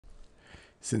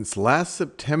Since last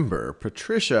September,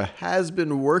 Patricia has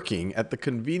been working at the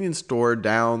convenience store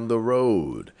down the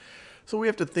road. So we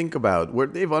have to think about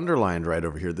what they've underlined right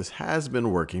over here. This has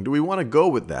been working. Do we want to go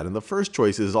with that? And the first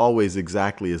choice is always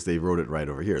exactly as they wrote it right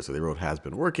over here. So they wrote has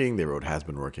been working. They wrote has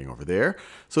been working over there.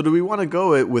 So do we want to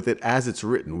go with it as it's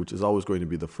written, which is always going to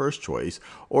be the first choice?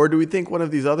 Or do we think one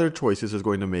of these other choices is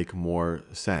going to make more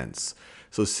sense?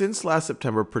 So since last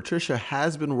September, Patricia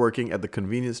has been working at the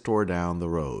convenience store down the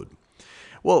road.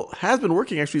 Well, has been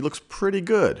working actually looks pretty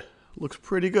good. Looks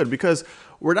pretty good because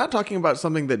we're not talking about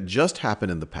something that just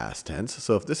happened in the past tense.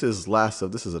 So if this is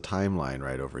this is a timeline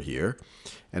right over here.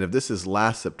 And if this is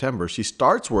last September, she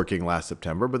starts working last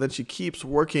September, but then she keeps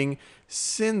working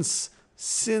since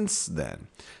then.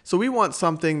 So we want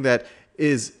something that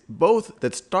is both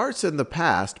that starts in the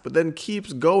past, but then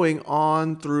keeps going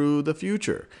on through the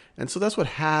future. And so that's what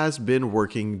has been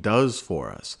working does for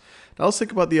us. Now let's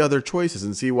think about the other choices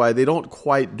and see why they don't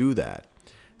quite do that.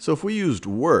 So if we used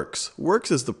works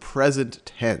is the present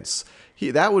tense.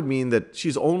 That would mean that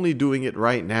she's only doing it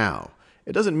right now.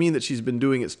 It doesn't mean that she's been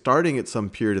doing it starting at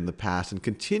some period in the past and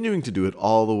continuing to do it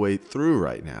all the way through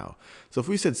right now. So if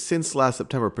we said since last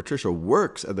September, Patricia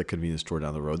works at the convenience store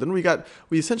down the road, then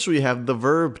we essentially have the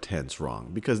verb tense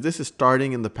wrong because this is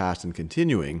starting in the past and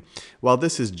continuing, while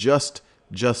this is just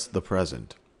the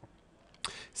present.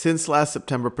 Since last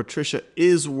September, Patricia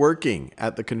is working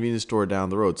at the convenience store down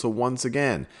the road. So once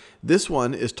again, this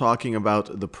one is talking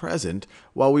about the present,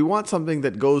 while we want something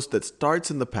that starts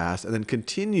in the past and then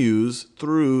continues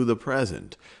through the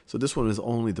present. So this one is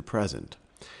only the present.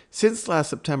 Since last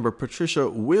September, Patricia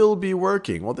will be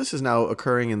working. Well, this is now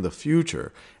occurring in the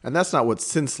future. And that's not what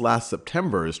since last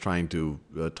September is trying to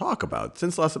talk about.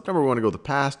 Since last September, we want to go the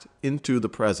past into the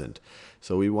present.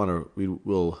 So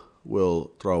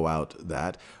we'll throw out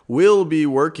that. Will be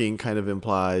working kind of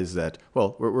implies that,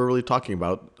 well, we're really talking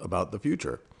about the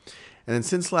future. And then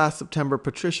since last September,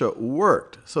 Patricia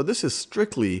worked. So this is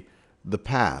strictly the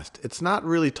past. It's not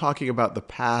really talking about the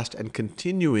past and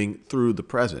continuing through the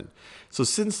present. So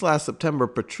since last September,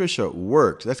 Patricia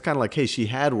worked. That's kind of like, hey, she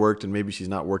had worked and maybe she's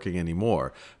not working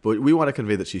anymore. But we want to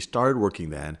convey that she started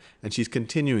working then and she's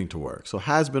continuing to work. So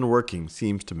has been working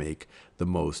seems to make the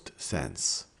most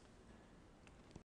sense.